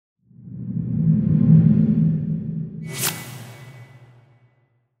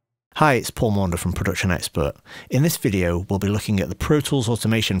Hi, it's Paul Maunder from Production Expert. In this video, we'll be looking at the Pro Tools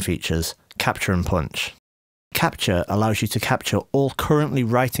automation features, Capture and Punch. Capture allows you to capture all currently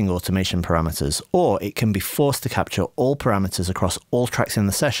writing automation parameters, or it can be forced to capture all parameters across all tracks in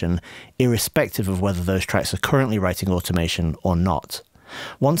the session, irrespective of whether those tracks are currently writing automation or not.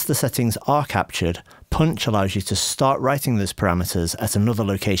 Once the settings are captured, Punch allows you to start writing those parameters at another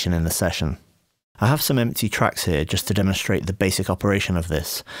location in the session. I have some empty tracks here just to demonstrate the basic operation of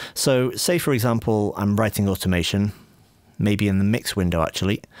this. So say for example I'm writing automation, maybe in the mix window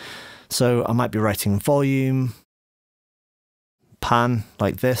actually. So I might be writing volume, pan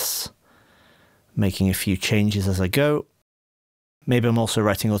like this, making a few changes as I go. Maybe I'm also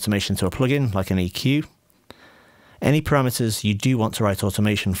writing automation to a plugin like an EQ. Any parameters you do want to write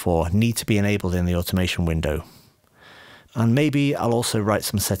automation for need to be enabled in the automation window. And maybe I'll also write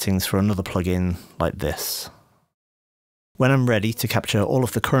some settings for another plugin like this. When I'm ready to capture all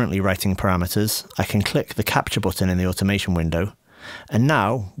of the currently writing parameters, I can click the Capture button in the automation window, and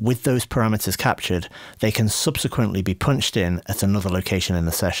now, with those parameters captured, they can subsequently be punched in at another location in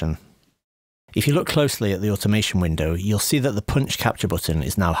the session. If you look closely at the automation window, you'll see that the Punch Capture button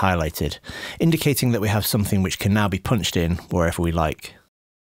is now highlighted, indicating that we have something which can now be punched in wherever we like.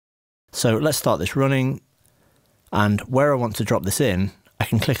 So let's start this running. And where I want to drop this in, I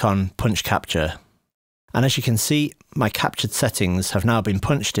can click on Punch Capture. And as you can see, my captured settings have now been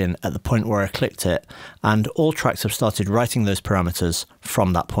punched in at the point where I clicked it, and all tracks have started writing those parameters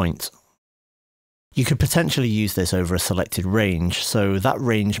from that point. You could potentially use this over a selected range, so that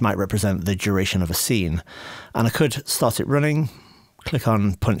range might represent the duration of a scene. And I could start it running, click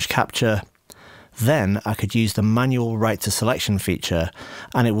on Punch Capture, then I could use the manual write to selection feature,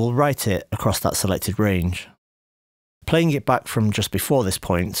 and it will write it across that selected range. Playing it back from just before this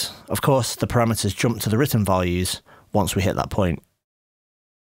point, of course the parameters jump to the written values once we hit that point.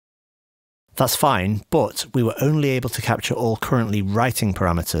 That's fine, but we were only able to capture all currently writing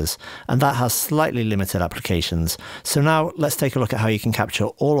parameters, and that has slightly limited applications. So now let's take a look at how you can capture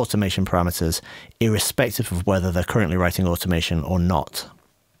all automation parameters, irrespective of whether they're currently writing automation or not.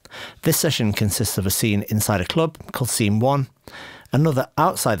 This session consists of a scene inside a club called Scene 1, another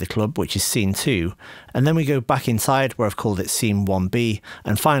outside the club, which is Scene 2, and then we go back inside where I've called it Scene 1B,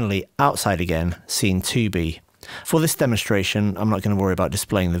 and finally outside again, Scene 2B. For this demonstration, I'm not going to worry about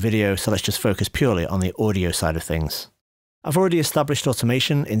displaying the video, so let's just focus purely on the audio side of things. I've already established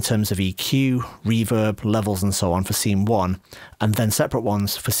automation in terms of EQ, reverb, levels and so on for Scene 1, and then separate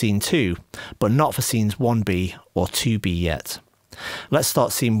ones for Scene 2, but not for Scenes 1B or 2B yet. Let's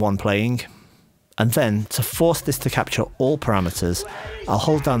start Scene 1 playing. And then, to force this to capture all parameters, I'll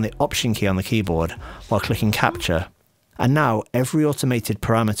hold down the Option key on the keyboard while clicking Capture. And now, every automated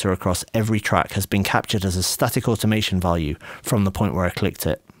parameter across every track has been captured as a static automation value from the point where I clicked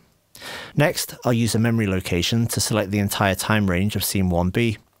it. Next, I'll use a memory location to select the entire time range of Scene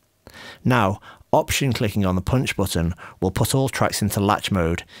 1B. Now, Option clicking on the Punch button will put all tracks into latch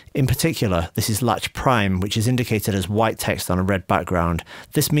mode. In particular, this is latch prime, which is indicated as white text on a red background.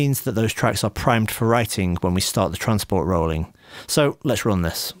 This means that those tracks are primed for writing when we start the transport rolling. So let's run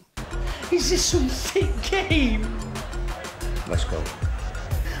this. Is this some thick game? Let's go.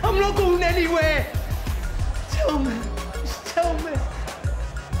 I'm not going anywhere! Tell me, just tell me.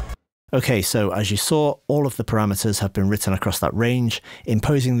 Okay, so as you saw, all of the parameters have been written across that range,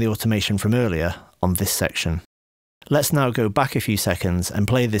 imposing the automation from earlier on this section. Let's now go back a few seconds and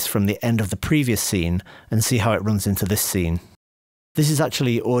play this from the end of the previous scene and see how it runs into this scene. This is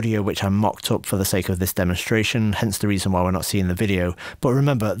actually audio which I mocked up for the sake of this demonstration, hence the reason why we're not seeing the video. But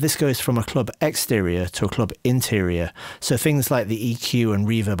remember, this goes from a club exterior to a club interior, so things like the EQ and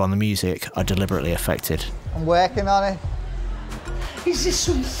reverb on the music are deliberately affected. I'm working on it. Is this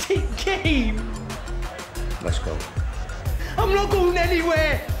some thick game? Let's go. I'm not going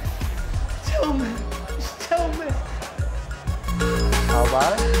anywhere! Tell me, just tell me. How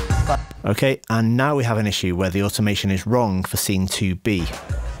about it? Okay, and now we have an issue where the automation is wrong for Scene 2B.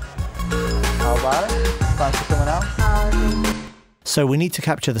 How about it? Fancy coming out? So we need to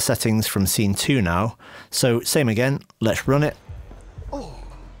capture the settings from Scene 2 now. So same again, let's run it.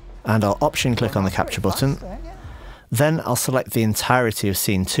 And I'll Option click on the Capture button. Then I'll select the entirety of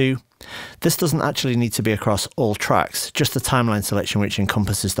Scene 2. This doesn't actually need to be across all tracks, just the timeline selection which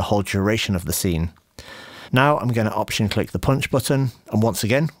encompasses the whole duration of the scene. Now I'm going to Option click the Punch button, and once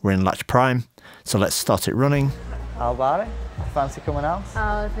again we're in latch prime, so let's start it running. How about it? Fancy coming out?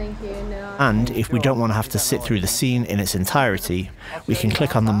 Oh, thank you, no. And if we don't want to have to sit through the scene in its entirety, we can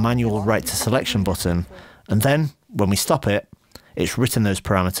click on the manual write to selection button, and then when we stop it, it's written those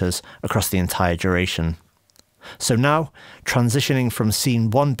parameters across the entire duration. So now, transitioning from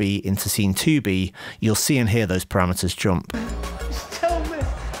scene 1B into scene 2B, you'll see and hear those parameters jump. Just tell me.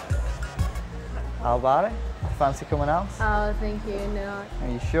 How about it? Fancy coming out? Oh, thank you. No. Are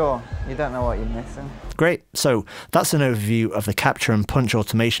you sure? You don't know what you're missing. Great, so that's an overview of the capture and punch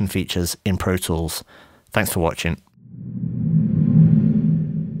automation features in Pro Tools. Thanks for watching.